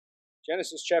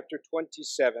Genesis chapter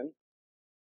 27.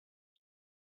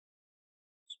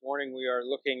 This morning we are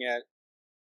looking at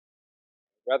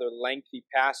a rather lengthy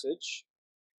passage.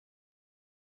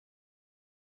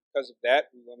 Because of that,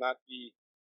 we will not be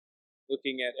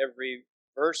looking at every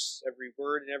verse, every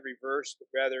word in every verse, but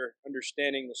rather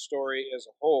understanding the story as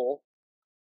a whole.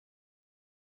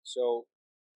 So,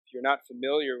 if you're not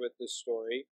familiar with this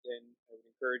story, then I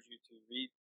would encourage you to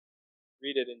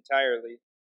read it entirely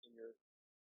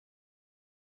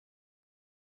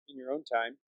in your own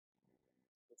time.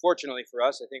 Fortunately for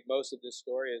us, I think most of this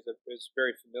story is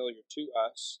very familiar to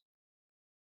us.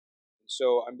 And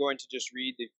so I'm going to just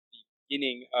read the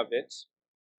beginning of it.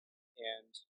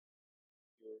 And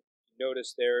you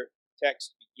notice there, the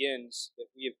text begins that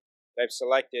I've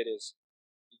selected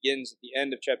begins at the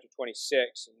end of chapter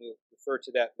 26, and we'll refer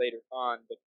to that later on.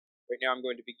 But right now I'm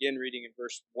going to begin reading in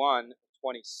verse 1 of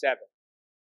 27.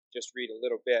 Just read a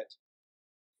little bit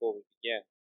before we begin.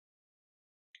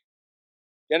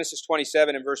 Genesis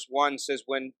 27 and verse 1 says,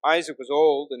 "When Isaac was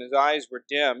old and his eyes were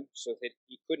dim, so that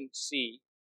he couldn't see,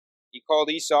 he called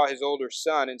Esau his older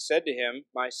son and said to him,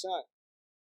 'My son.'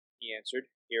 He answered,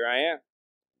 'Here I am.'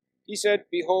 He said,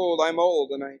 'Behold, I am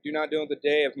old, and I do not know the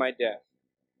day of my death.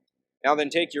 Now then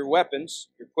take your weapons,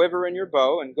 your quiver and your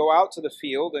bow, and go out to the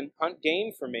field and hunt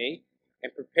game for me,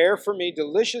 and prepare for me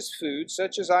delicious food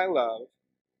such as I love,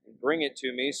 and bring it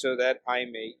to me so that I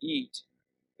may eat,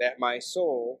 that my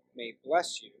soul may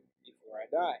bless you before I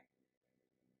die.'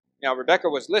 Now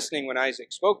Rebekah was listening when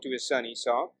Isaac spoke to his son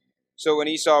Esau. So when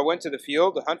Esau went to the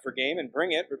field to hunt for game and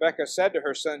bring it, Rebekah said to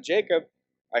her son Jacob,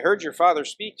 'I heard your father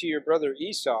speak to your brother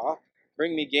Esau.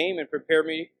 Bring me game and prepare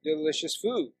me delicious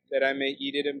food, that I may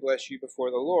eat it and bless you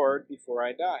before the Lord before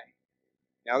I die.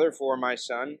 Now therefore, my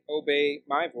son, obey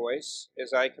my voice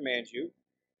as I command you.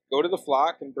 Go to the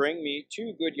flock and bring me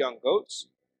 2 good young goats,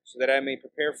 so that I may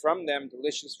prepare from them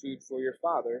delicious food for your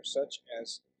father, such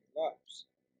as he loves.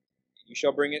 You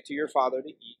shall bring it to your father to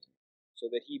eat, so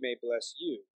that he may bless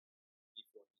you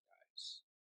before he dies.'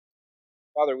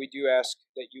 Father, we do ask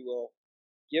that you will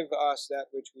give us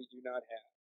that which we do not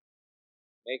have.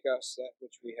 Make us that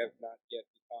which we have not yet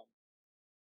become.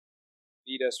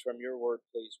 Lead us from your word,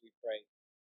 please, we pray.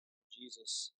 In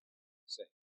Jesus' sake.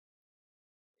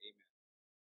 Amen.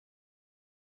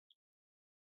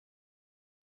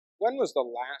 When was the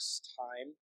last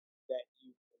time that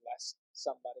you blessed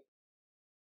somebody?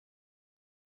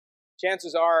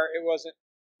 Chances are it wasn't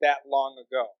that long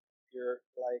ago. If you're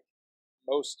like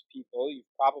most people,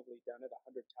 you've probably done it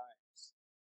 100 times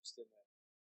just in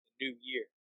the new year.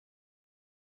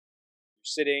 You're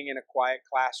sitting in a quiet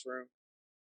classroom,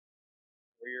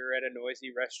 or you're at a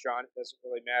noisy restaurant, it doesn't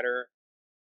really matter.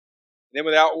 And then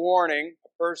without warning, a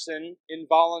person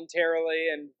involuntarily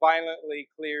and violently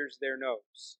clears their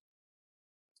nose.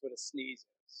 That's what a sneeze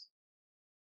is.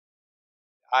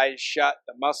 The eyes shut,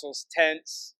 the muscles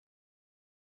tense,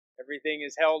 everything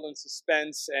is held in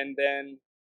suspense, and then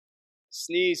a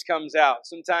sneeze comes out.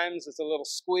 Sometimes it's a little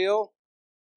squeal,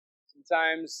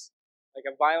 sometimes like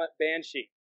a violent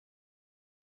banshee.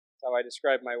 That's how I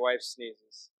describe my wife's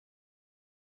sneezes.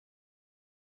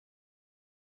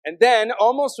 And then,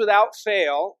 almost without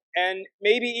fail, and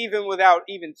maybe even without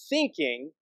even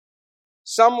thinking,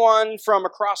 someone from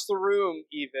across the room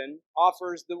even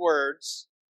offers the words,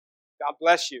 'God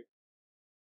bless you.'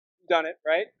 You've done it,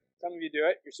 right? Some of you do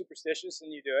it. You're superstitious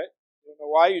and you do it. You don't know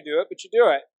why you do it, but you do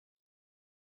it.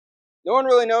 No one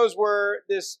really knows where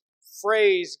this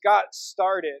phrase got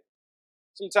started.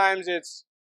 Sometimes it's,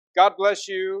 'God bless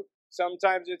you.'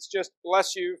 Sometimes it's just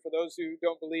 'bless you' for those who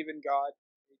don't believe in God.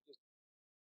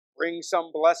 Bring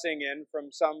some blessing in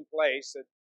from some place that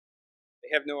they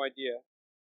have no idea.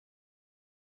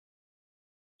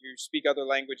 You speak other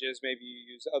languages, maybe you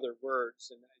use other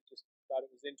words, and I just thought it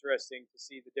was interesting to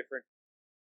see the different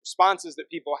responses that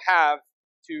people have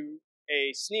to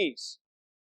a sneeze.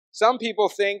 Some people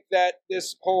think that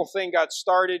this whole thing got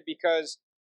started because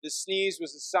the sneeze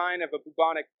was a sign of a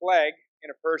bubonic plague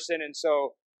in a person, and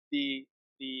so I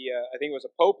think it was a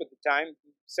pope at the time,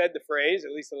 said the phrase,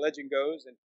 at least the legend goes,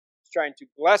 and trying to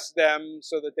bless them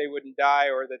so that they wouldn't die,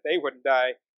 or that they wouldn't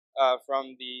die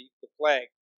from the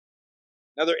plague.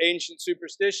 Another ancient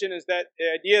superstition is that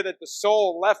the idea that the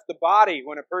soul left the body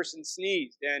when a person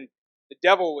sneezed, and the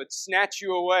devil would snatch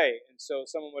you away. And so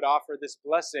someone would offer this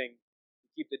blessing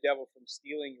to keep the devil from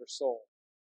stealing your soul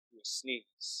through a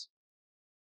sneeze.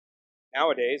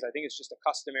 Nowadays, I think it's just a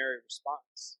customary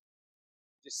response.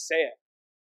 Just say it.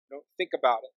 We don't think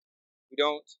about it. We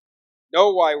don't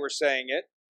know why we're saying it.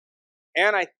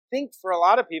 And I think for a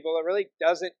lot of people, it really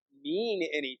doesn't mean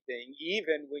anything,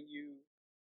 even when you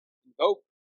invoke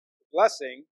the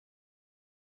blessing.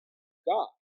 God.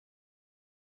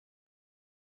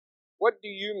 What do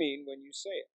you mean when you say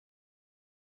it?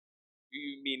 Do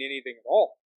you mean anything at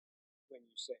all when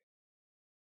you say it?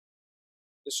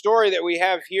 The story that we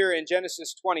have here in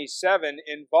Genesis 27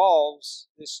 involves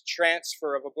this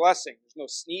transfer of a blessing. There's no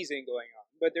sneezing going on,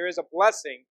 but there is a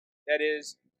blessing that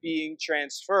is being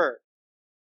transferred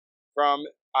from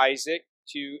Isaac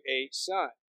to a son.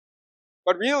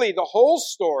 But really, the whole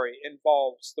story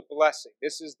involves the blessing.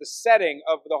 This is the setting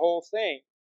of the whole thing.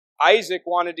 Isaac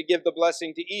wanted to give the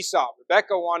blessing to Esau.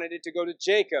 Rebekah wanted it to go to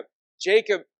Jacob.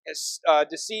 Jacob has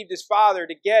deceived his father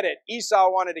to get it.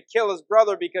 Esau wanted to kill his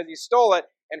brother because he stole it.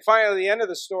 And finally, at the end of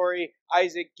the story,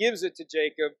 Isaac gives it to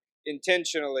Jacob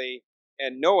intentionally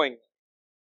and knowingly.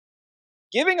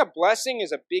 Giving a blessing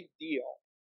is a big deal.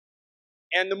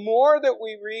 And the more that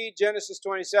we read Genesis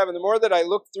 27, the more that I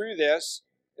look through this,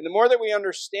 and the more that we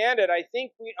understand it, I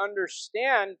think we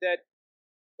understand that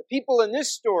the people in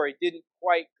this story didn't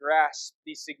quite grasp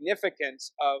the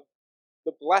significance of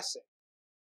the blessing.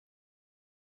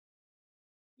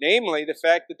 Namely, the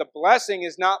fact that the blessing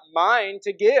is not mine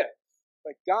to give,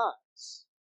 but God's.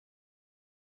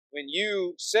 When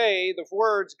you say the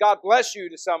words, God bless you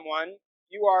to someone,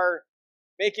 you are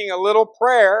making a little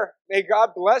prayer, may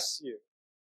God bless you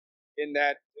in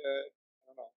that,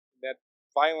 that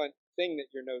violent thing that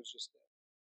your nose just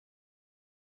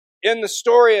did. In the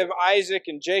story of Isaac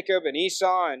and Jacob and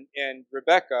Esau and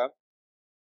Rebekah,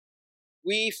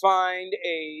 we find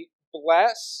a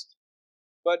blessed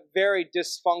but very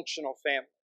dysfunctional family.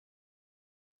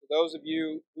 For those of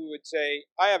you who would say,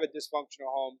 I have a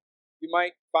dysfunctional home, you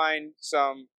might find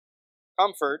some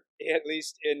comfort, at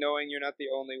least in knowing you're not the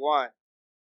only one.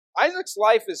 Isaac's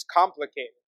life is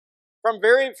complicated. From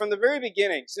the very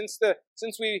beginning, since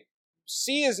we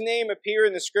see his name appear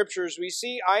in the scriptures, we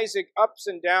see Isaac ups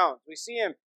and downs. We see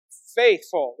him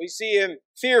faithful. We see him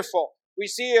fearful. We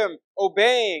see him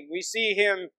obeying. We see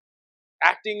him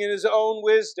acting in his own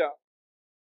wisdom.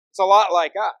 It's a lot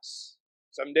like us.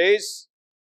 Some days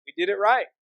we did it right.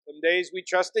 Some days we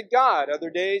trusted God. Other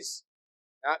days,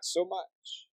 not so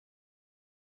much.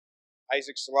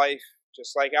 Isaac's life,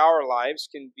 just like our lives,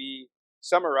 can be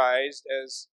summarized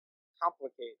as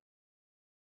complicated.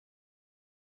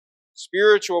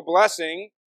 Spiritual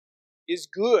blessing is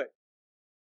good.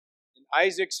 And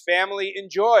Isaac's family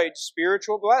enjoyed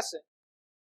spiritual blessing.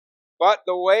 But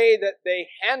the way that they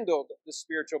handled the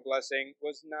spiritual blessing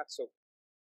was not so good.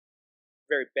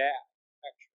 Very bad,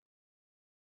 actually.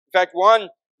 In fact, one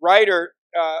writer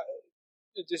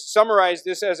just summarized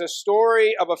this as a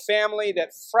story of a family that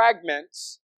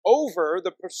fragments over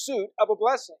the pursuit of a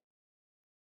blessing.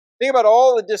 Think about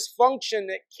all the dysfunction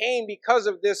that came because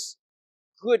of this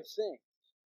good thing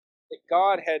that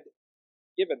God had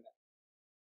given them.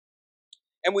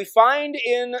 And we find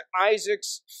in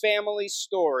Isaac's family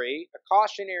story a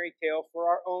cautionary tale for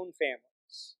our own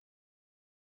families.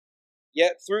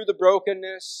 Yet through the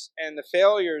brokenness and the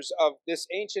failures of this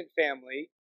ancient family,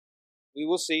 we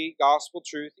will see gospel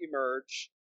truth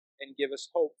emerge and give us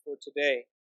hope for today.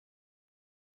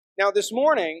 Now this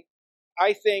morning,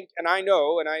 I think, and I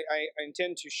know, and I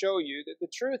intend to show you that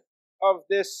the truth of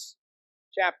this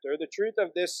chapter, the truth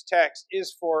of this text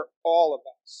is for all of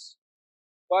us,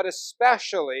 but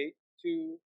especially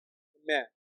to the men,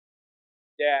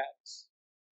 dads,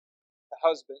 the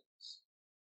husbands.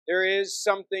 There is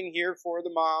something here for the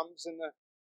moms and the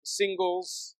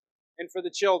singles and for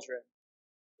the children.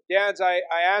 Dads, I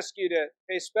ask you to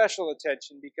pay special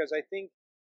attention because I think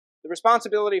the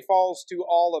responsibility falls to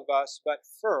all of us, but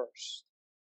first,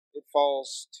 it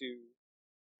falls to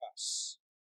us.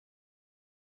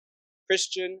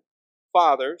 Christian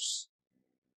fathers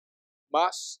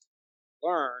must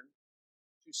learn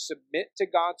to submit to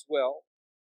God's will,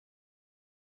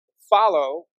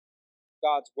 follow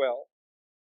God's will,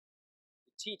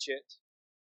 to teach it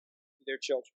to their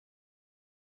children.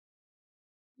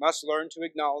 Must learn to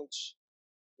acknowledge,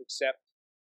 to accept,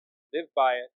 live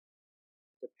by it,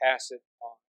 to pass it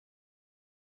on.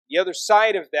 The other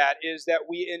side of that is that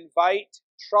we invite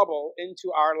trouble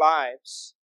into our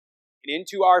lives and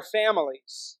into our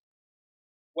families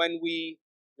when we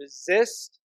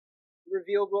resist the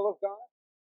revealed will of God,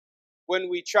 when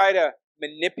we try to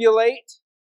manipulate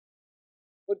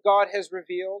what God has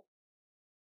revealed,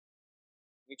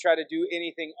 we try to do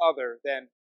anything other than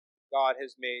God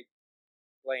has made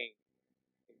plain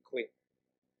and clear.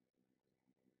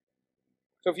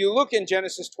 So if you look in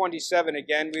Genesis 27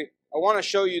 again, I want to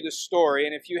show you the story.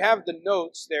 And if you have the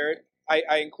notes there,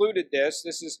 I included this.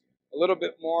 This is a little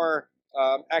bit more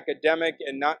academic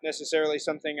and not necessarily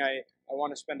something I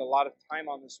want to spend a lot of time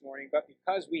on this morning. But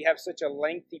because we have such a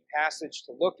lengthy passage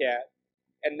to look at,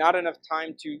 and not enough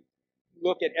time to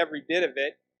look at every bit of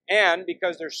it. And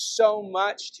because there's so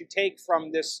much to take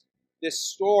from this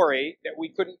story that we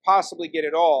couldn't possibly get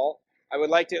it all, I would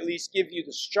like to at least give you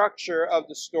the structure of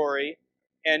the story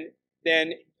and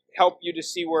then help you to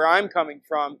see where I'm coming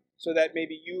from so that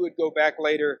maybe you would go back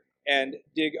later and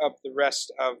dig up the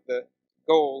rest of the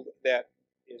gold that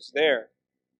is there.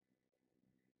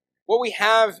 What we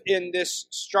have in this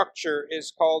structure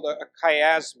is called a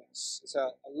chiasmus. It's a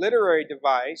literary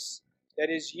device that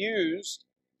is used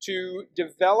to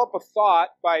develop a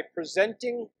thought by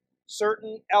presenting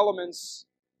certain elements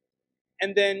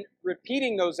and then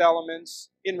repeating those elements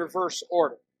in reverse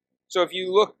order. So if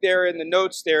you look there in the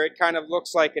notes there, it kind of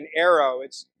looks like an arrow.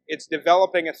 It's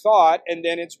developing a thought and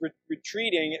then it's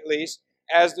retreating, at least,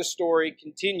 as the story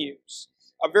continues.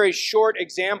 A very short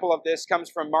example of this comes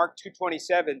from Mark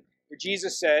 2:27, where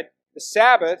Jesus said, the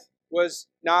Sabbath was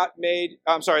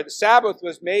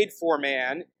made for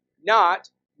man, not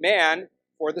man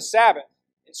for the Sabbath.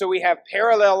 And so we have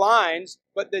parallel lines,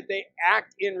 but that they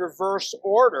act in reverse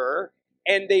order,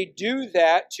 and they do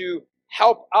that to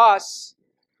help us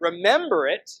remember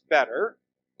it better,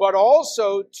 but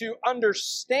also to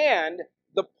understand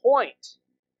the point.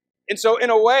 And so in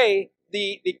a way,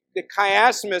 the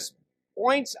chiasmus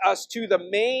points us to the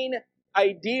main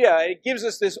idea. It gives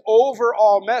us this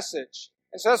overall message.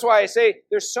 And so that's why I say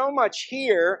there's so much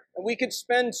here, and we could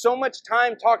spend so much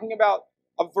time talking about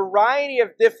a variety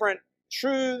of different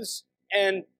truths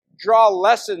and draw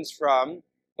lessons from,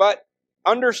 but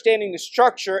understanding the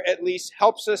structure at least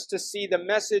helps us to see the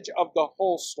message of the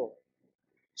whole story.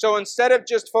 So instead of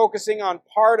just focusing on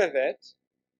part of it,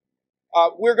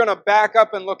 we're going to back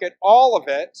up and look at all of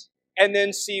it and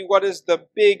then see what is the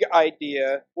big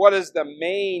idea, what is the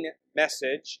main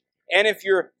message. And if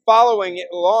you're following it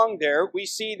along there, we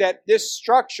see that this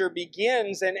structure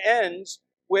begins and ends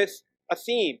with a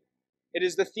theme. It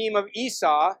is the theme of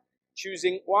Esau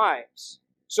choosing wives.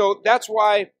 So that's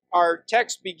why our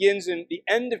text begins in the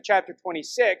end of chapter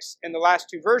 26 and the last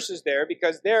two verses there,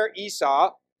 because there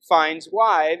Esau finds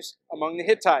wives among the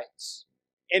Hittites.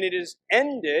 And it is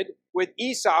ended with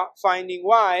Esau finding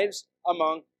wives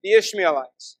among the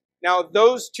Ishmaelites. Now,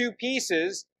 those two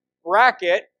pieces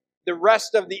bracket the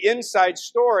rest of the inside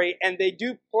story, and they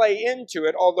do play into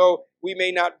it, although we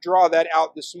may not draw that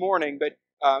out this morning, but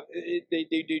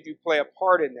they do play a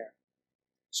part in there.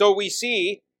 So we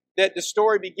see that the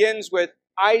story begins with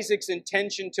Isaac's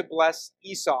intention to bless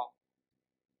Esau,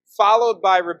 followed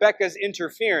by Rebekah's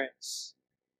interference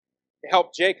to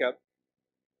help Jacob,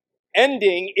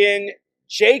 ending in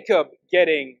Jacob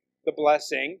getting the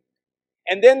blessing.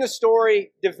 And then the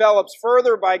story develops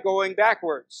further by going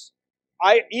backwards.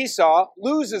 Esau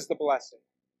loses the blessing.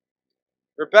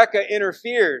 Rebekah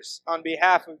interferes on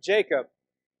behalf of Jacob.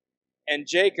 And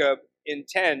Isaac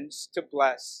intends to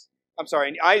bless Jacob.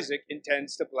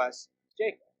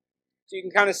 So you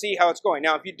can kind of see how it's going.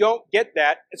 Now, if you don't get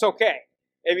that, it's okay.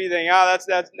 If you think,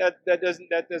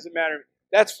 that doesn't matter,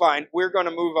 that's fine. We're going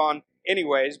to move on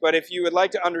anyways. But if you would like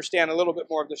to understand a little bit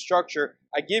more of the structure,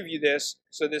 I give you this,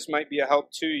 so this might be a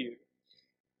help to you.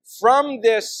 From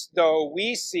this, though,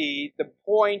 we see the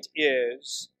point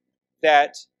is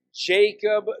that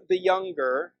Jacob the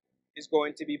younger is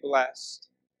going to be blessed,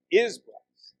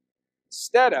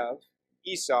 instead of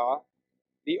Esau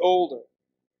the older.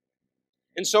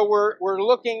 And so we're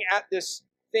looking at this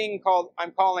thing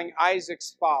I'm calling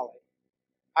Isaac's folly,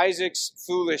 Isaac's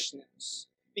foolishness.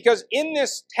 Because in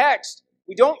this text,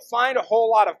 we don't find a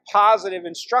whole lot of positive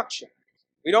instruction.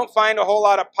 We don't find a whole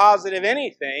lot of positive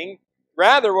anything.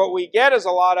 Rather, what we get is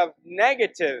a lot of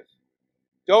negative.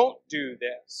 Don't do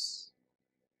this.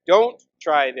 Don't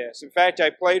try this. In fact, I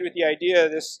played with the idea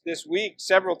this week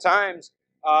several times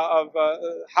of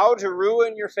how to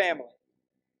ruin your family.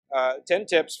 10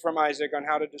 tips from Isaac on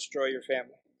how to destroy your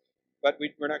family. But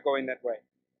we're not going that way.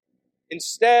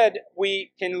 Instead,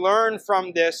 we can learn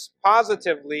from this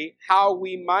positively how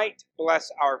we might bless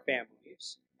our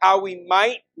families, how we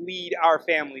might lead our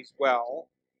families well,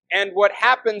 and what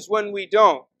happens when we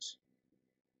don't.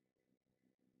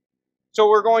 So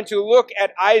we're going to look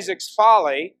at Isaac's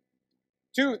folly,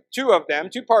 two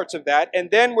parts of that,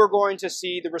 and then we're going to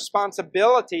see the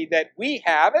responsibility that we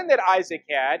have and that Isaac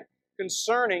had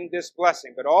concerning this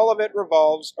blessing. But all of it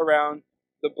revolves around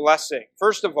the blessing.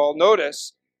 First of all,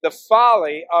 notice the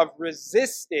folly of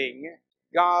resisting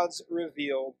God's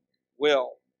revealed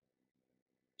will.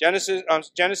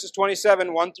 Genesis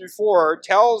 27, 1 through 4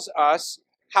 tells us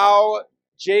how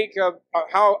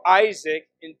Isaac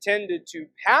intended to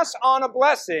pass on a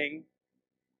blessing,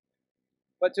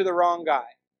 but to the wrong guy.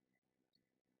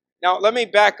 Now, let me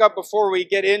back up before we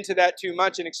get into that too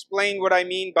much and explain what I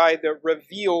mean by the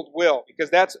revealed will,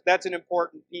 because that's an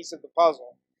important piece of the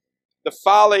puzzle. The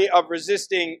folly of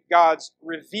resisting God's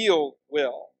revealed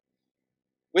will.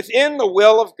 Within the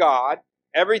will of God,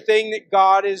 everything that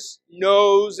God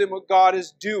knows and what God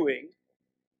is doing,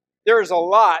 there is a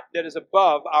lot that is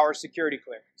above our security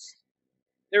clearance.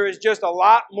 There is just a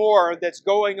lot more that's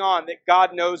going on that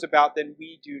God knows about than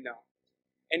we do know.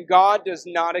 And God does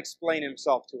not explain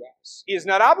himself to us. He is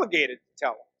not obligated to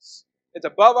tell us. It's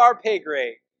above our pay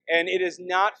grade, and it is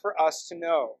not for us to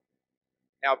know.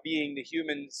 Now, being the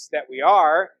humans that we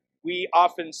are, we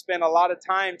often spend a lot of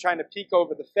time trying to peek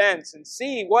over the fence and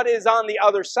see what is on the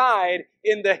other side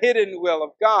in the hidden will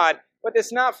of God. But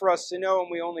it's not for us to know, and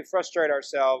we only frustrate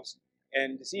ourselves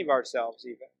and deceive ourselves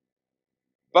even.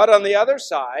 But on the other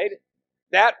side,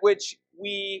 that which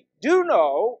we do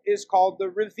know is called the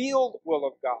revealed will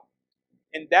of God.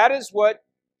 And that is what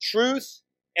truth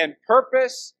and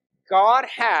purpose God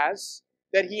has,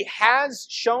 that he has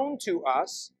shown to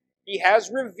us. He has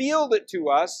revealed it to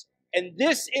us. And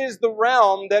this is the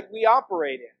realm that we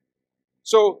operate in.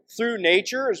 So through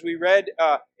nature, as we read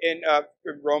in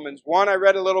Romans 1, I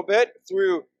read a little bit,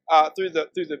 through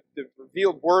the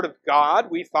revealed word of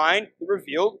God, we find the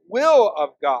revealed will of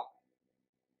God.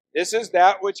 This is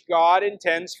that which God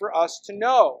intends for us to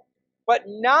know. But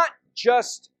not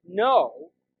just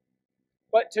know,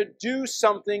 but to do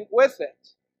something with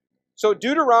it. So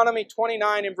Deuteronomy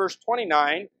 29 and verse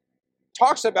 29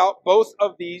 talks about both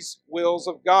of these wills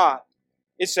of God.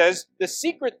 It says, the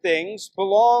secret things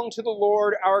belong to the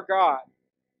Lord our God,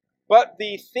 but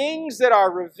the things that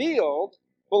are revealed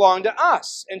belong to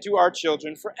us and to our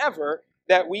children forever,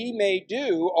 that we may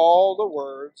do all the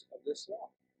words of this law.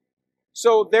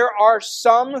 So there are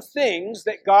some things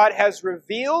that God has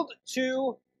revealed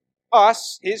to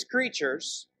us, his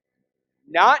creatures,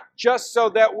 not just so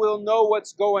that we'll know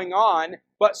what's going on,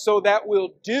 but so that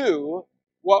we'll do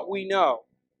what we know.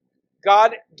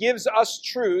 God gives us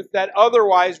truth that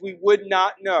otherwise we would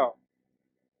not know,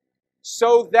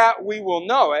 so that we will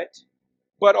know it,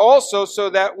 but also so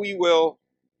that we will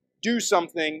do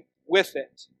something with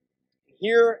it.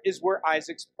 Here is where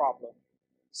Isaac's problem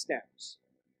stems.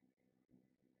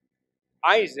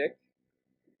 Isaac,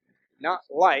 not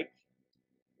like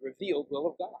revealed will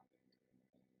of God.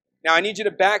 Now I need you to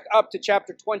back up to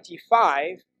chapter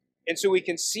 25, and so we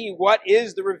can see what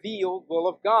is the revealed will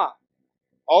of God.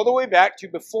 All the way back to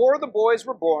before the boys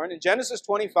were born, in Genesis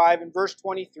 25 and verse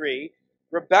 23,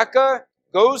 Rebekah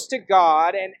goes to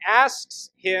God and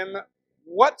asks him,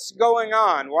 what's going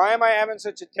on? Why am I having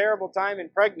such a terrible time in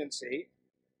pregnancy?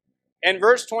 And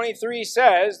verse 23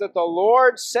 says that the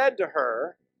Lord said to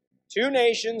her, 2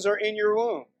 nations are in your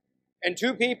womb, and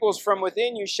 2 peoples from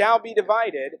within you shall be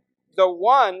divided. The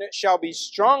one shall be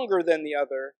stronger than the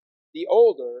other. The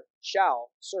older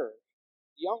shall serve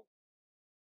the younger.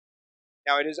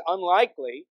 Now, it is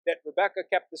unlikely that Rebekah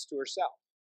kept this to herself.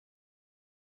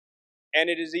 And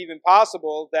it is even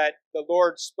possible that the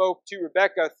Lord spoke to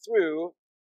Rebekah through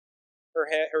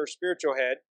her spiritual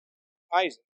head,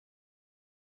 Isaac.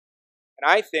 And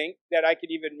I think that I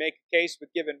could even make a case,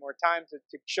 with given more time,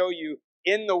 to show you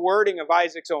in the wording of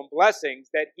Isaac's own blessings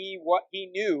that he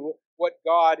knew what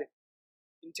God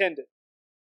intended.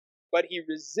 But he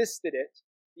resisted it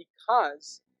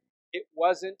because it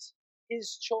wasn't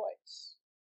his choice.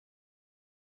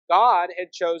 God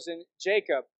had chosen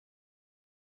Jacob.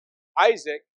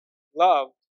 Isaac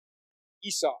loved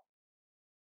Esau.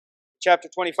 Chapter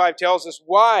 25 tells us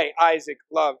why Isaac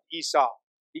loved Esau.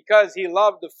 Because he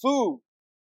loved the food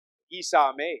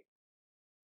Esau made.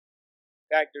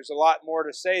 In fact, there's a lot more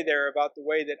to say there about the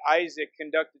way that Isaac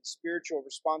conducted spiritual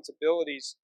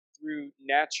responsibilities through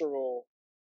natural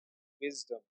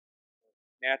wisdom,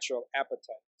 natural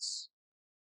appetites.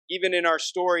 Even in our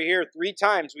story here, 3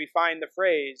 times we find the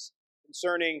phrase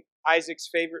concerning Isaac's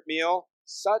favorite meal,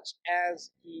 such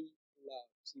as he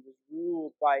loves. He was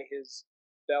ruled by his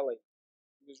belly.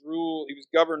 He was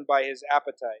governed by his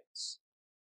appetites.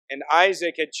 And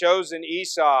Isaac had chosen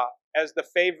Esau as the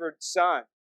favored son.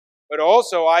 But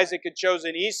also Isaac had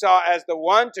chosen Esau as the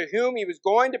one to whom he was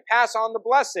going to pass on the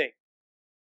blessing.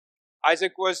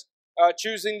 Isaac was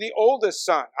choosing the oldest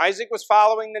son. Isaac was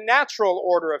following the natural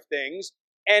order of things.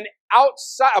 And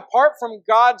apart from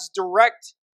God's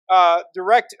direct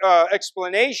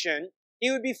explanation,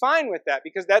 he would be fine with that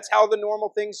because that's how the normal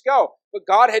things go. But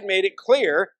God had made it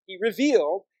clear, he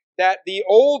revealed, that the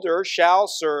older shall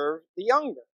serve the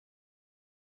younger.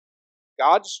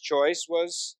 God's choice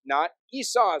was not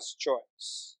Esau's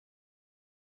choice.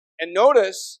 And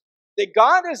notice that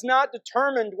God has not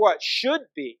determined what should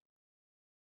be.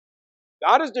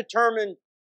 God has determined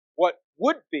what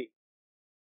would be.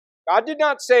 God did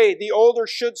not say the older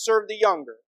should serve the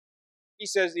younger. He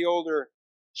says the older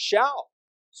shall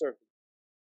serve the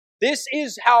younger. This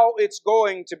is how it's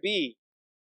going to be.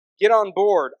 Get on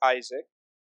board, Isaac.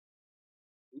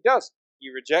 He doesn't. He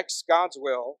rejects God's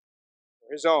will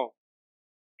for his own.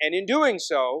 And in doing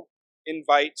so,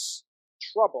 invites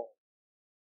trouble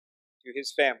to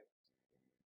his family.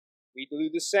 We do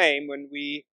the same when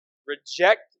we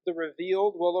reject the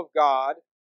revealed will of God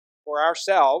for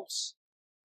ourselves.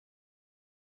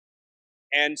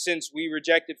 And since we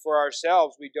reject it for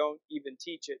ourselves, we don't even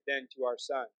teach it then to our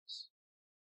sons.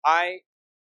 I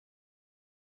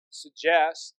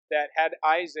suggest that had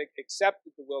Isaac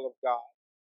accepted the will of God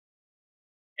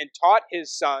and taught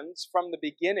his sons from the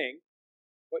beginning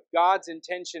what God's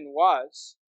intention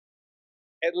was,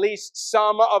 at least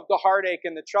some of the heartache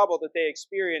and the trouble that they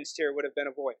experienced here would have been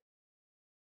avoided.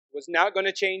 It was not going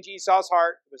to change Esau's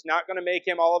heart. It was not going to make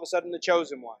him all of a sudden the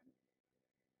chosen one.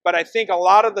 But I think a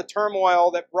lot of the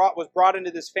turmoil that was brought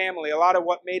into this family, a lot of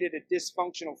what made it a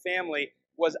dysfunctional family,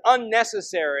 was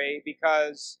unnecessary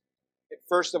because it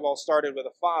first of all started with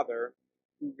a father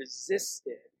who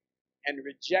resisted and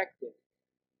rejected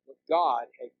what God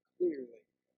had clearly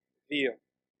revealed.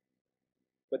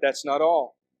 But that's not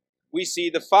all. We see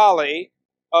the folly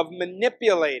of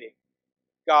manipulating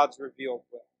God's revealed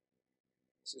will.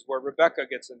 This is where Rebekah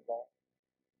gets involved.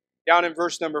 Down in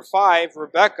verse number 5,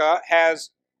 Rebekah has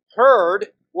heard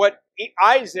what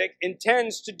Isaac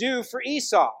intends to do for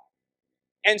Esau.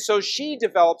 And so she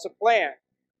develops a plan.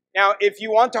 Now, if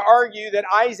you want to argue that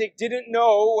Isaac didn't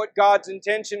know what God's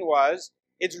intention was,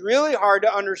 it's really hard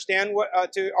to understand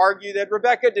to argue that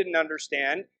Rebekah didn't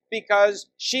understand, because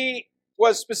she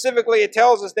was specifically, it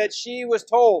tells us that she was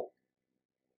told.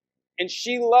 And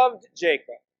she loved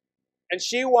Jacob. And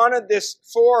she wanted this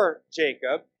for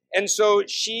Jacob. And so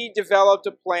she developed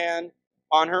a plan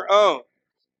on her own.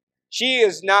 She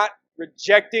is not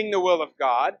rejecting the will of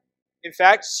God. In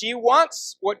fact, she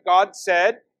wants what God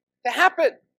said to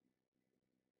happen.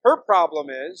 Her problem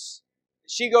is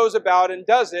she goes about and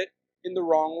does it in the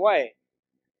wrong way.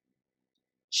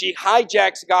 She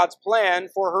hijacks God's plan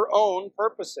for her own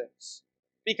purposes.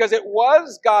 Because it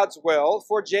was God's will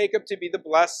for Jacob to be the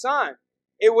blessed son.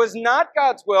 It was not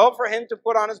God's will for him to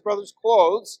put on his brother's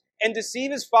clothes and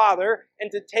deceive his father and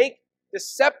to take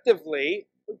deceptively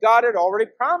what God had already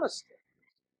promised him.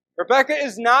 Rebekah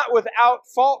is not without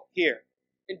fault here.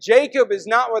 And Jacob is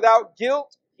not without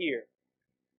guilt here.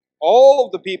 All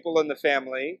of the people in the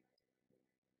family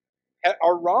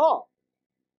are wrong.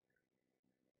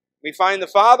 We find the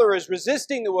father is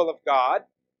resisting the will of God.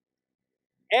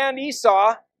 And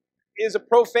Esau is a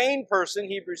profane person,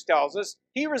 Hebrews tells us.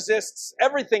 He resists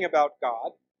everything about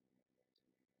God.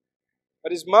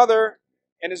 But his mother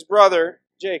and his brother,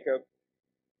 Jacob,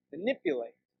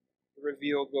 manipulate the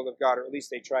revealed will of God, or at least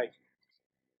they try to.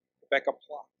 Rebekah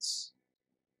plots,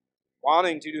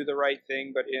 wanting to do the right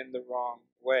thing, but in the wrong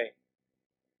way.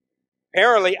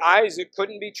 Apparently, Isaac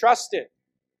couldn't be trusted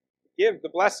to give the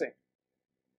blessing.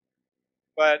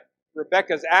 But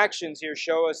Rebekah's actions here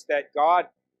show us that God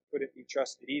couldn't be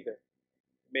trusted either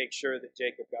to make sure that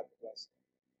Jacob got the blessing.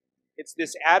 It's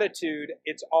this attitude,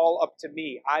 it's all up to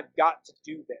me. I've got to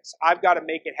do this. I've got to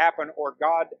make it happen, or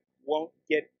God won't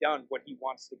get done what he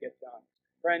wants to get done.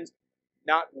 Friends,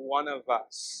 not one of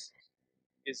us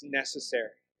is necessary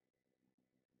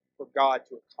for God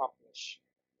to accomplish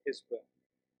his will.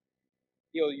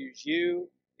 He'll use you.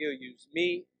 He'll use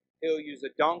me. He'll use a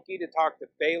donkey to talk to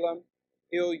Balaam.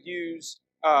 He'll use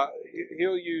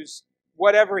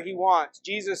whatever he wants.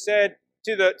 Jesus said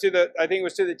to the I think it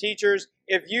was to the teachers,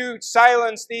 if you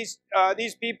silence these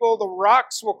people, the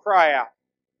rocks will cry out.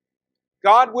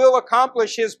 God will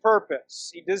accomplish his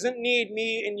purpose. He doesn't need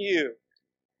me and you.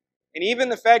 And even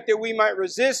the fact that we might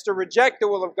resist or reject the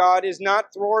will of God is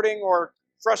not thwarting or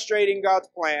frustrating God's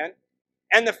plan.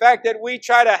 And the fact that we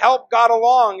try to help God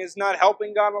along is not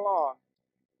helping God along.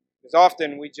 Because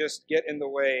often we just get in the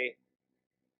way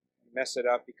and mess it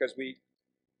up because we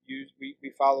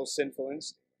follow sinful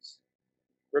instincts.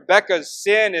 Rebekah's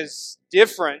sin is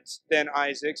different than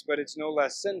Isaac's, but it's no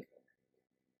less sinful.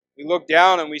 We look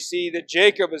down and we see that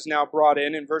Jacob is now brought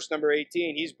in verse number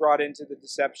 18. He's brought into the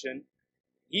deception.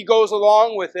 He goes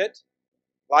along with it.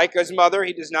 Like his mother,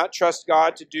 he does not trust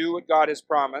God to do what God has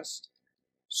promised.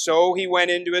 So he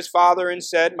went into his father and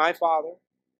said, my father.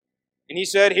 And he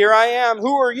said, here I am.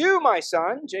 Who are you, my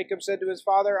son? Jacob said to his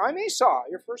father, I'm Esau,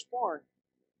 your firstborn.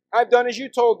 I've done as you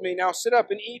told me. Now sit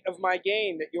up and eat of my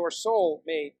game, that your soul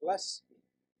may bless me.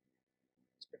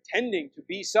 He's pretending to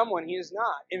be someone he is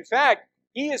not. In fact,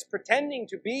 He is pretending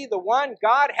to be the one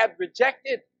God had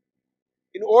rejected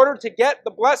in order to get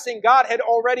the blessing God had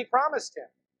already promised him.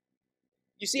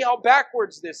 You see how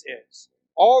backwards this is.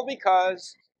 All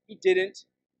because he didn't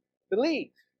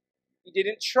believe. He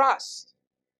didn't trust.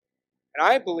 And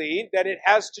I believe that it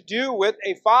has to do with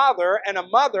a father and a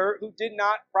mother who did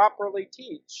not properly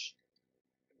teach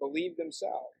and believe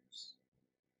themselves.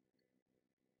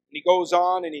 And he goes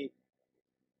on and he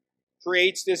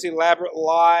creates this elaborate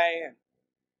lie. And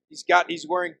he's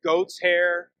wearing goat's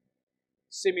hair,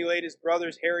 simulate his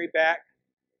brother's hairy back.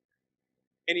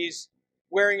 And he's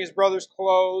wearing his brother's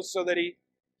clothes so that he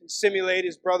can simulate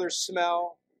his brother's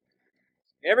smell.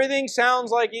 Everything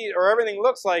sounds like everything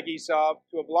looks like Esau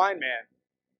to a blind man.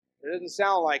 It doesn't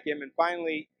sound like him. And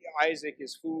finally, Isaac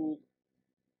is fooled.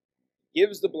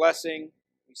 Gives the blessing.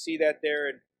 We see that there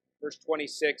in verse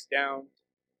 26 down.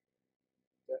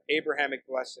 The Abrahamic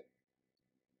blessing.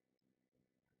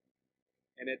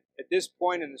 And at this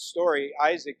point in the story,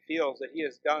 Isaac feels that he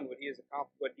has done what he has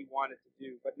accomplished, what he wanted to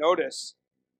do. But notice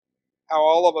how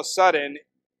all of a sudden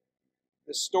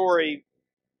the story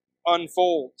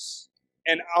unfolds.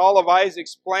 And all of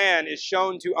Isaac's plan is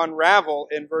shown to unravel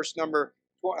in verse number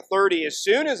 30. As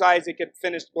soon as Isaac had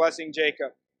finished blessing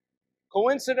Jacob.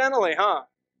 Coincidentally,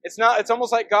 it's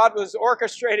almost like God was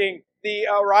orchestrating the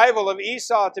arrival of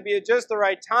Esau to be at just the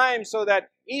right time so that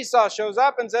Esau shows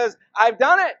up and says, I've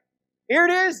done it. Here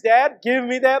it is, Dad. Give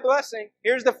me that blessing.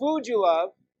 Here's the food you love.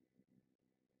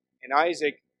 And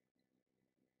Isaac,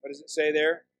 what does it say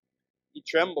there? He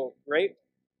trembled greatly.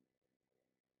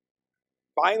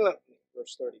 Violently,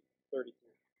 verse 33.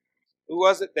 Who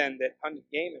was it then that hunted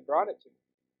game and brought it to me?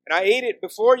 And I ate it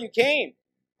before you came.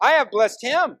 I have blessed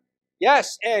him.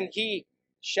 Yes, and he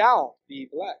shall be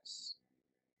blessed.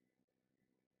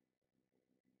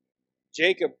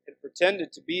 Jacob had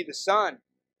pretended to be the son,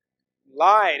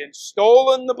 lied and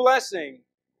stolen the blessing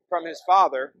from his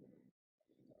father.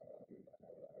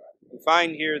 We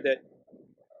find here that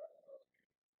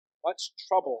much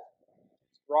trouble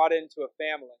is brought into a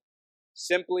family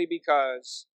simply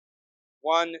because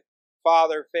one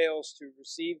father fails to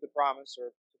receive the promise or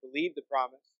to believe the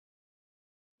promise.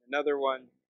 Another one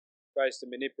tries to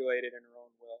manipulate it in her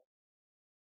own will.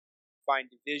 Find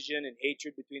division and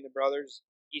hatred between the brothers.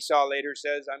 Esau later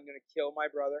says, I'm going to kill my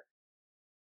brother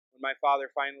when my father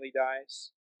finally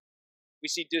dies. We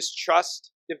see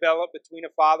distrust develop between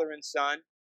a father and son.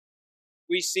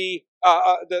 We see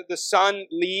the son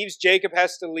leaves. Jacob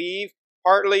has to leave,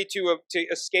 partly to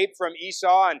escape from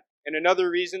Esau and another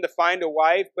reason to find a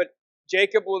wife. But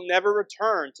Jacob will never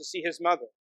return to see his mother.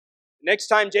 The next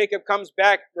time Jacob comes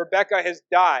back, Rebekah has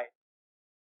died.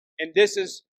 And this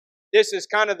is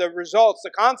kind of the results,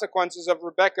 the consequences of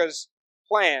Rebekah's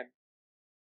plan.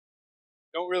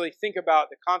 Don't really think about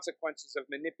the consequences of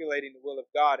manipulating the will of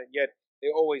God, and yet they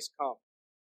always come.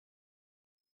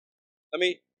 Let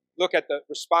me look at the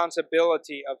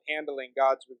responsibility of handling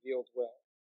God's revealed will.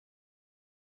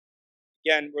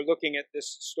 Again, we're looking at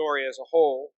this story as a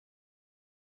whole.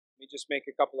 Let me just make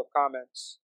a couple of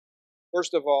comments.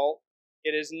 First of all,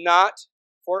 it is not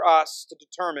for us to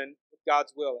determine what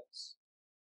God's will is.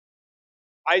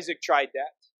 Isaac tried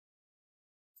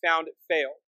that, found it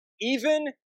failed.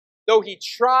 Even though he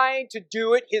tried to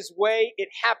do it his way, it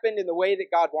happened in the way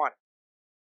that God wanted.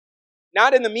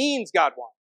 Not in the means God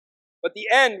wanted, but the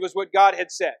end was what God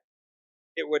had said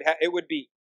it would be.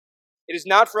 It is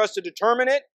not for us to determine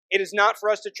it. It is not for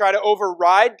us to try to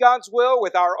override God's will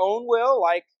with our own will,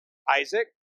 like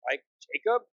Isaac, like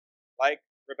Jacob, like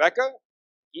Rebekah,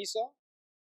 Esau.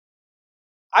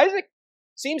 Isaac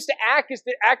seems to act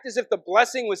as if the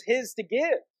blessing was his to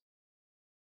give.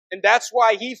 And that's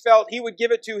why he felt he would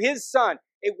give it to his son.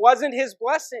 It wasn't his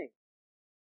blessing.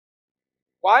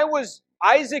 Why was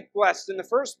Isaac blessed in the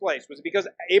first place? Was it because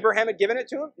Abraham had given it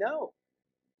to him? No.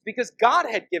 Because God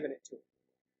had given it to him.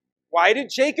 Why did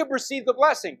Jacob receive the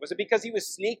blessing? Was it because he was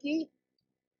sneaky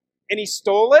and he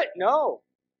stole it? No.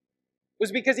 Was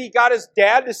it because he got his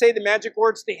dad to say the magic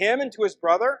words to him and to his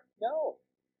brother? No.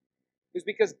 It was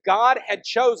because God had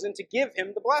chosen to give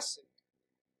him the blessing.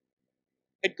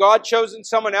 Had God chosen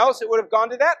someone else, it would have gone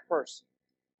to that person.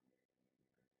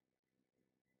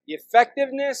 The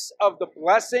effectiveness of the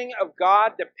blessing of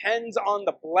God depends on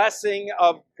the blessing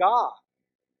of God,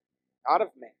 not of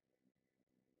man.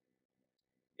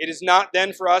 It is not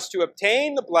then for us to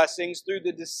obtain the blessings through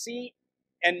the deceit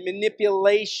and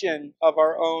manipulation of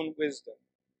our own wisdom.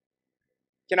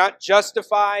 We cannot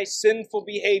justify sinful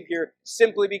behavior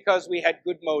simply because we had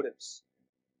good motives.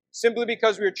 Simply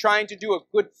because we were trying to do a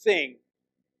good thing.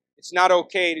 It's not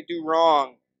okay to do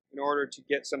wrong in order to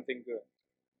get something good.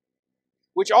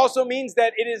 which also means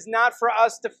that it is not for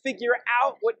us to figure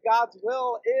out what God's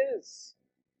will is.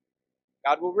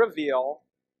 God will reveal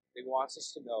what He wants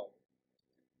us to know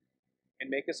and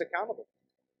make us accountable.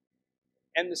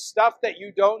 And the stuff that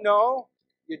you don't know,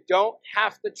 you don't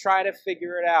have to try to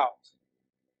figure it out.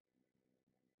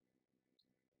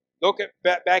 Look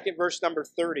back at verse number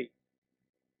 30.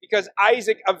 Because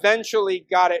Isaac eventually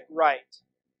got it right.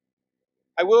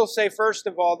 I will say, first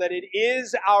of all, that it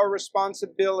is our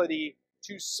responsibility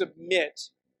to submit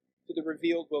to the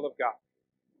revealed will of God.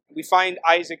 We find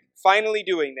Isaac finally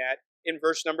doing that in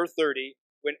verse number 30,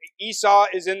 when Esau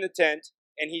is in the tent,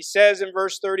 and he says in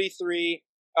verse 33,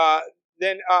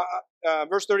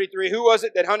 verse 33, who was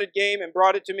it that hunted game and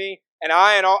brought it to me? And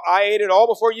I ate it all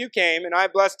before you came, and I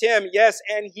blessed him. Yes,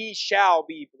 and he shall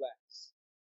be blessed.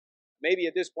 Maybe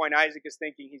at this point Isaac is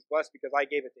thinking he's blessed because I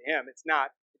gave it to him. It's not.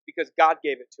 It's because God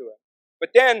gave it to him. But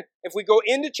then, if we go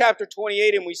into chapter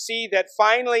 28 and we see that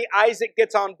finally Isaac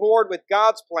gets on board with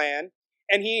God's plan,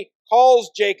 and he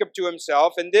calls Jacob to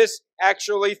himself, and this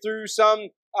actually through some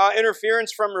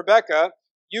interference from Rebekah,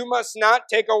 you must not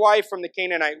take a wife from the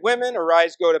Canaanite women.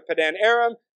 Arise, go to Padan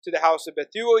Aram, to the house of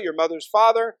Bethuel, your mother's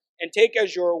father, and take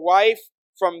as your wife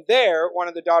from there one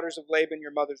of the daughters of Laban,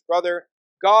 your mother's brother.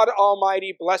 God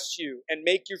Almighty bless you and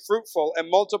make you fruitful and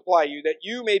multiply you, that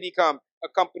you may become a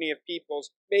company of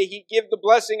peoples. May He give the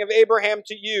blessing of Abraham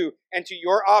to you and to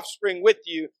your offspring with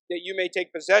you, that you may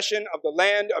take possession of the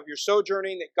land of your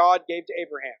sojourning that God gave to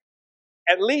Abraham.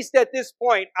 At least at this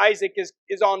point, Isaac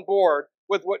is on board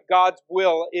with what God's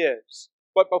will is.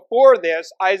 But before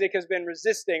this, Isaac has been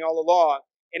resisting all along.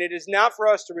 And it is not for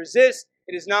us to resist.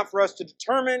 It is not for us to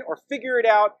determine or figure it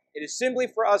out. It is simply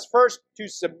for us first to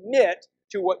submit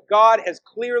to what God has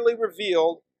clearly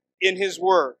revealed in His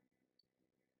Word.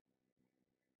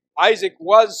 Isaac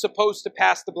was supposed to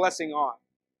pass the blessing on.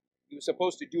 He was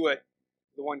supposed to do it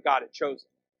the one God had chosen.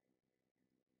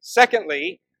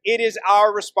 Secondly, it is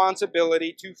our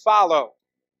responsibility to follow.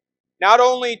 Not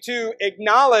only to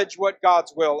acknowledge what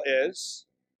God's will is,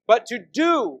 but to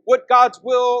do what God's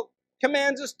will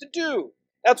commands us to do.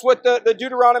 That's what the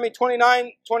Deuteronomy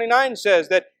 29 says,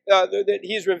 that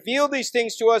He's revealed these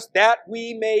things to us that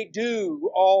we may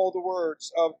do all the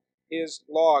words of His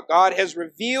law. God has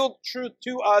revealed truth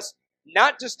to us,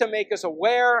 not just to make us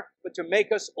aware, but to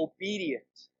make us obedient.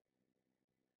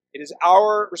 It is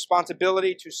our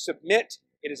responsibility to submit.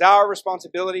 It is our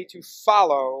responsibility to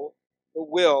follow the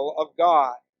will of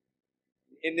God.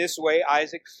 In this way,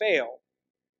 Isaac failed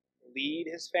to lead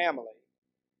his family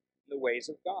in the ways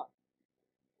of God.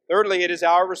 Thirdly, it is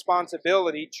our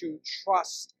responsibility to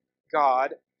trust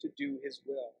God to do His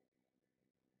will.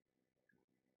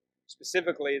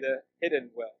 Specifically, the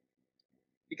hidden will.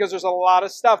 Because there's a lot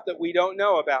of stuff that we don't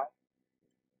know about.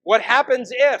 What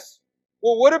happens if?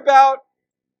 Well, what about?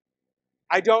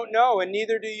 I don't know, and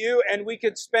neither do you, and we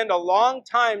could spend a long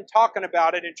time talking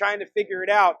about it and trying to figure it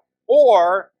out.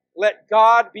 Or let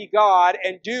God be God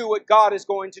and do what God is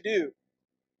going to do.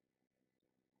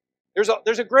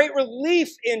 There's a great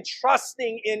relief in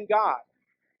trusting in God.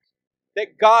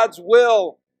 That God's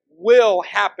will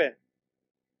happen.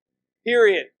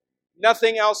 Period.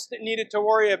 Nothing else needed to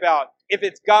worry about. If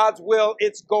it's God's will,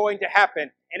 it's going to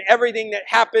happen. And everything that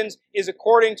happens is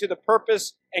according to the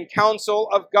purpose and counsel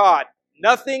of God.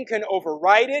 Nothing can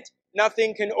override it.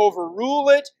 Nothing can overrule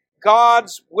it.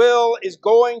 God's will is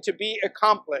going to be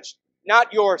accomplished.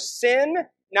 Not your sin,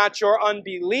 not your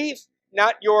unbelief,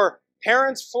 not your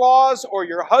parents' flaws or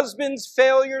your husband's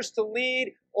failures to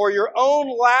lead or your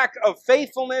own lack of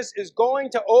faithfulness is going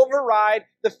to override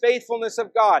the faithfulness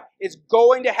of God. It's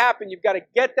going to happen. You've got to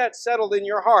get that settled in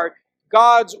your heart.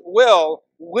 God's will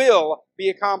be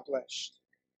accomplished.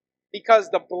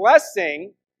 Because the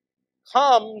blessing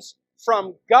comes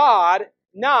from God,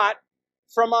 not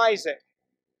from Isaac.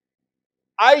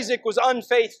 Isaac was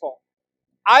unfaithful.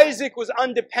 Isaac was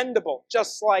undependable,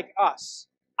 just like us.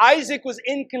 Isaac was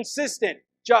inconsistent,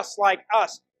 just like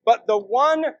us. But the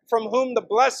one from whom the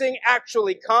blessing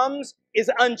actually comes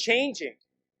is unchanging.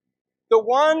 The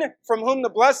one from whom the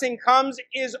blessing comes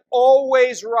is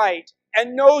always right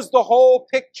and knows the whole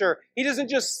picture. He doesn't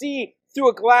just see through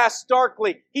a glass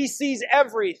darkly. He sees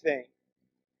everything.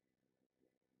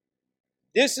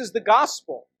 This is the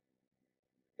gospel.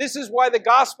 This is why the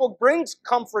gospel brings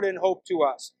comfort and hope to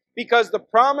us. Because the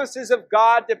promises of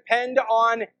God depend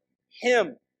on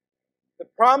Him. The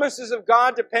promises of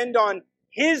God depend on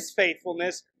His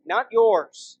faithfulness, not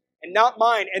yours and not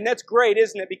mine. And that's great,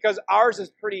 isn't it? Because ours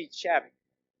is pretty shabby.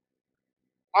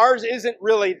 Ours isn't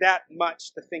really that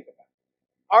much to think about.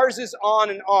 Ours is on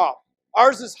and off.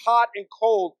 Ours is hot and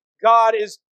cold. God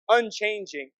is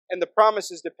unchanging, and the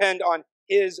promises depend on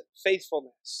his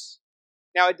faithfulness.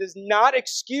 Now, it does not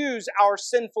excuse our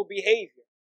sinful behavior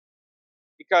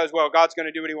because, well, God's going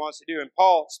to do what he wants to do. And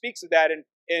Paul speaks of that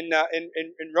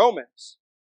in Romans.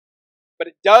 But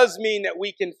it does mean that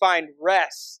we can find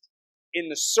rest in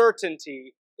the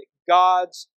certainty that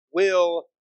God's will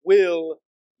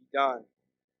be done.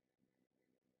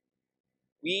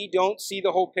 We don't see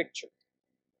the whole picture.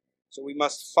 So we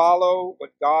must follow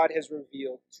what God has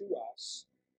revealed to us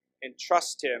and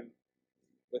trust him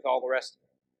with all the rest of it.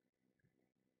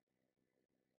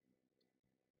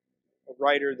 A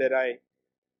writer that I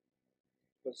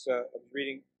was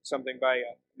reading something by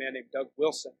a man named Doug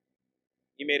Wilson.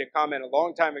 He made a comment a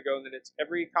long time ago that it's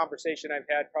every conversation I've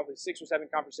had, probably 6 or 7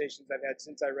 conversations I've had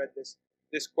since I read this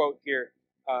quote here,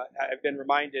 I've been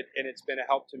reminded, and it's been a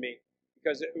help to me.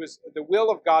 Because it was the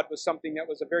will of God was something that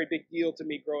was a very big deal to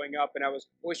me growing up, and I was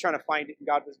always trying to find it, and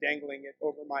God was dangling it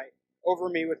over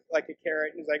me with like a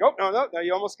carrot, and he's like, "Oh no,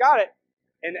 you almost got it."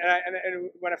 And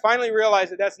when I finally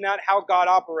realized that that's not how God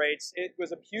operates, it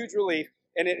was a huge relief.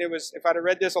 And it was, if I'd have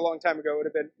read this a long time ago, it would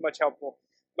have been much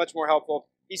more helpful.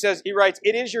 He writes,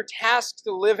 "It is your task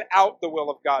to live out the will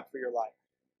of God for your life.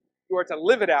 You are to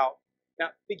live it out,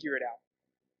 not figure it out.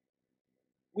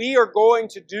 We are going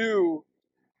to do."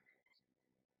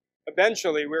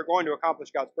 Eventually, we're going to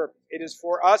accomplish God's purpose. It is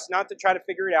for us not to try to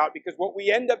figure it out, because what we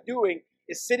end up doing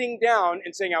is sitting down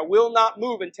and saying, "I will not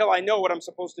move until I know what I'm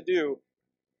supposed to do,"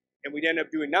 and we'd end up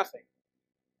doing nothing.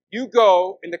 You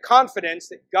go in the confidence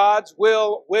that God's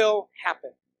will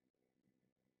happen.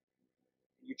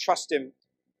 You trust him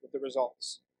with the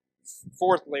results.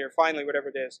 Fourthly, or finally, whatever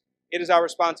it is our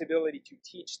responsibility to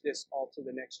teach this all to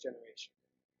the next generation.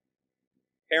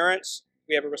 Parents,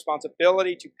 we have a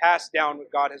responsibility to pass down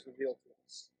what God has revealed to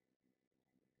us.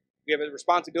 We have a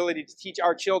responsibility to teach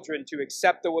our children to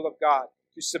accept the will of God,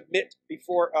 to submit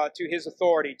to his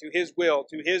authority, to his will,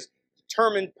 to his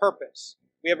determined purpose.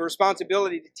 We have a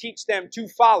responsibility to teach them to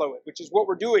follow it, which is what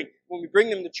we're doing when we bring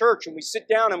them to church and we sit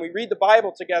down and we read the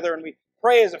Bible together and we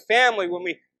pray as a family, when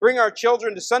we bring our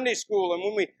children to Sunday school, and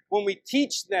when we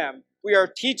teach them, we are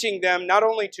teaching them not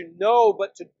only to know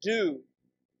but to do.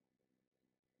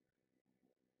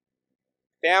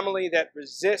 Family that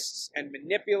resists and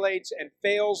manipulates and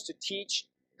fails to teach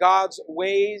God's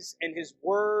ways and his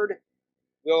word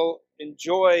will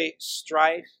enjoy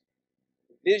strife,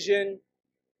 division,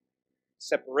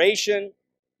 separation,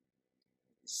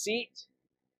 deceit,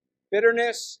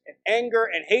 bitterness, and anger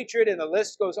and hatred, and the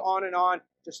list goes on and on.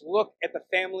 Just look at the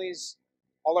families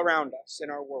all around us in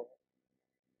our world.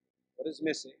 What is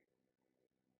missing?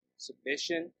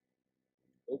 Submission,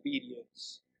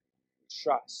 obedience, and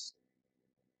trust.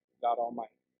 God Almighty.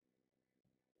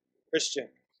 Christian,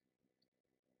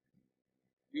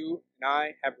 you and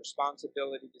I have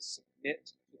responsibility to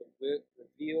submit to the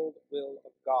revealed will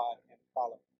of God and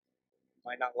follow it. You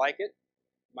might not like it,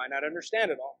 you might not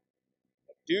understand it all,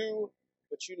 but do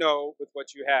what you know with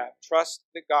what you have. Trust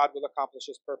that God will accomplish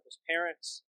his purpose.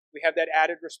 Parents, we have that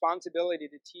added responsibility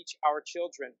to teach our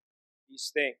children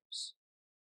these things.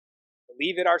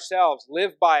 Believe it ourselves,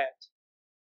 live by it,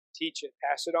 teach it,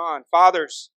 pass it on.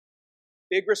 Fathers,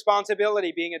 big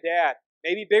responsibility being a dad,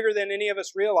 maybe bigger than any of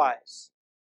us realize.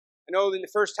 I know in the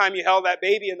first time you held that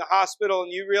baby in the hospital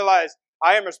and you realized,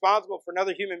 I am responsible for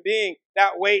another human being,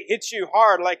 that weight hits you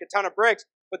hard like a ton of bricks.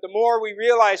 But the more we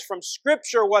realize from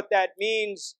Scripture what that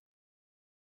means,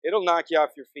 it'll knock you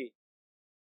off your feet.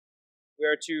 We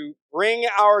are to bring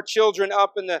our children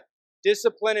up in the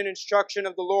discipline and instruction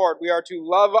of the Lord. We are to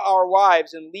love our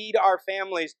wives and lead our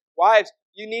families. Wives,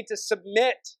 you need to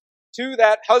submit to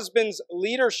that husband's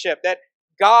leadership, that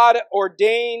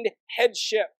God-ordained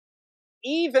headship,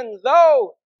 even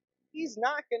though he's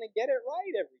not going to get it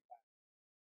right every time.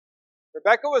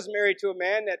 Rebecca was married to a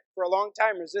man that for a long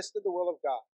time resisted the will of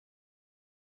God.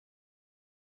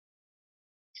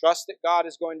 Trust that God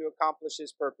is going to accomplish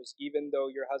his purpose, even though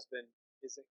your husband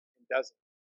isn't and doesn't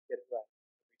get it right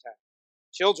every time.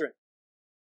 Children,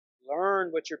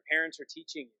 learn what your parents are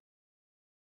teaching you.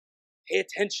 Pay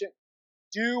attention.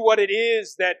 Do what it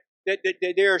is that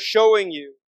they are showing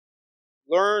you.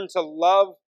 Learn to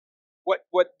love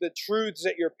what the truths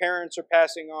that your parents are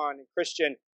passing on. And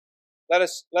Christian, let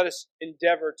us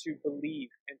endeavor to believe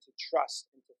and to trust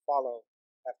and to follow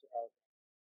after our God.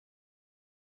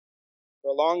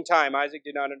 For a long time, Isaac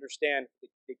did not understand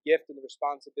the gift and the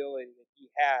responsibility that he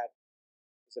had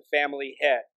as a family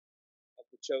head of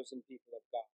the chosen people of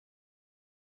God.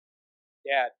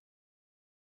 Dad,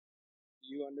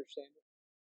 do you understand it?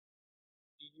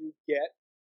 Do you get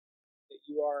that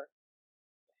you are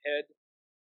the head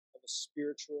of a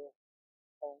spiritual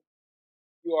home?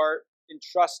 You are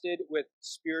entrusted with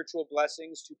spiritual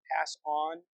blessings to pass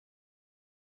on.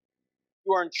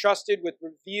 You are entrusted with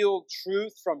revealed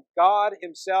truth from God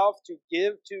Himself to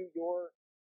give to your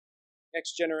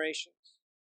next generations.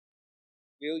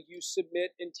 Will you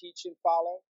submit and teach and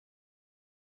follow?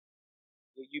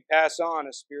 Will you pass on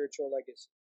a spiritual legacy?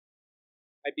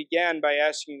 I began by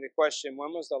asking the question,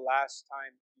 when was the last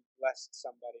time you blessed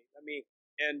somebody? Let me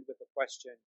end with a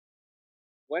question.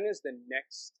 When is the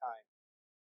next time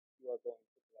you are going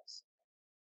to bless somebody?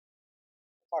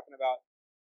 We're talking about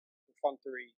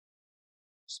perfunctory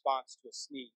response to a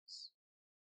sneeze.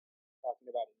 We're talking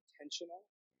about intentional,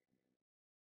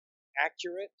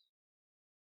 accurate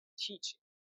teaching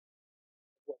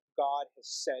of what God has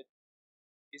said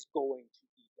is going to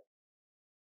be done.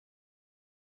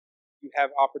 You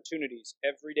have opportunities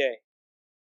every day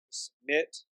to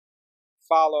submit,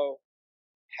 follow,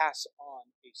 pass on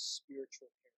a spiritual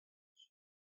heritage.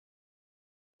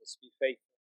 Let's be faithful.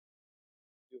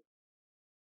 Do it.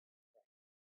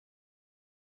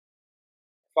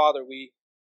 Father, we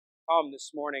come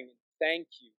this morning and thank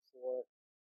you for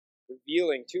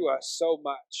revealing to us so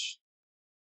much.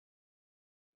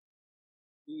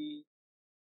 We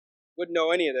wouldn't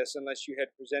know any of this unless you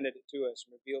had presented it to us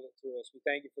and revealed it to us. We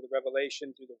thank you for the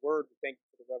revelation through the Word. We thank you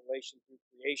for the revelation through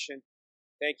creation.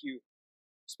 Thank you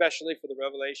especially for the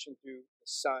revelation through the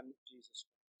Son, Jesus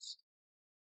Christ.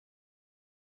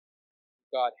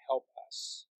 God, help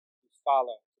us to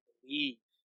follow, to believe,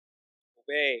 to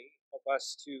obey. Help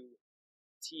us to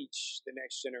teach the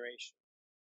next generation.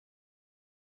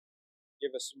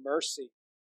 Give us mercy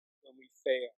when we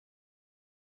fail,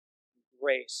 and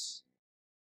grace.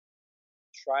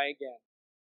 Try again,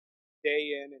 day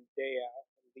in and day out,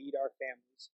 and lead our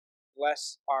families.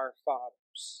 Bless our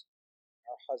fathers,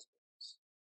 our husbands.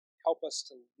 Help us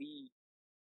to lead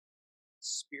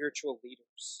spiritual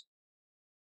leaders.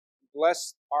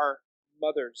 Bless our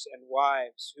mothers and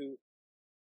wives who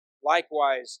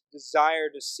likewise desire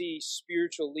to see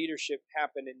spiritual leadership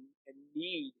happen and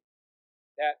need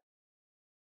that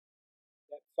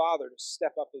father to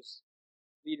step up his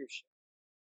leadership.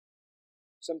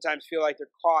 Sometimes feel like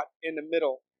they're caught in the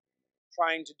middle,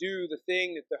 trying to do the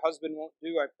thing that the husband won't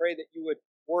do. I pray that you would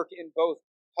work in both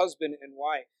husband and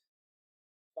wife,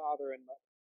 father and mother.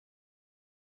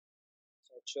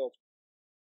 It's our children.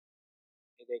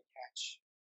 May they catch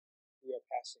who we are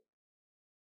passing.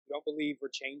 We don't believe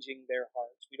we're changing their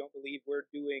hearts. We don't believe we're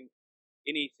doing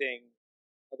anything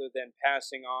other than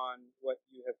passing on what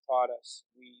you have taught us.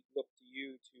 We look to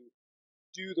you to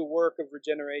do the work of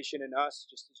regeneration in us,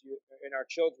 just as you in our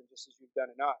children, just as you've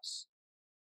done in us.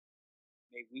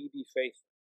 May we be faithful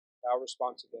to our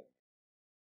responsibility.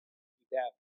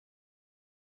 That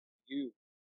you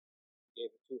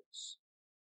gave it to us.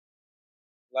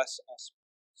 Bless us,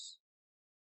 please.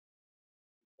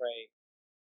 We pray.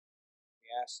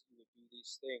 We ask that you would do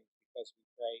these things because we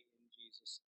pray in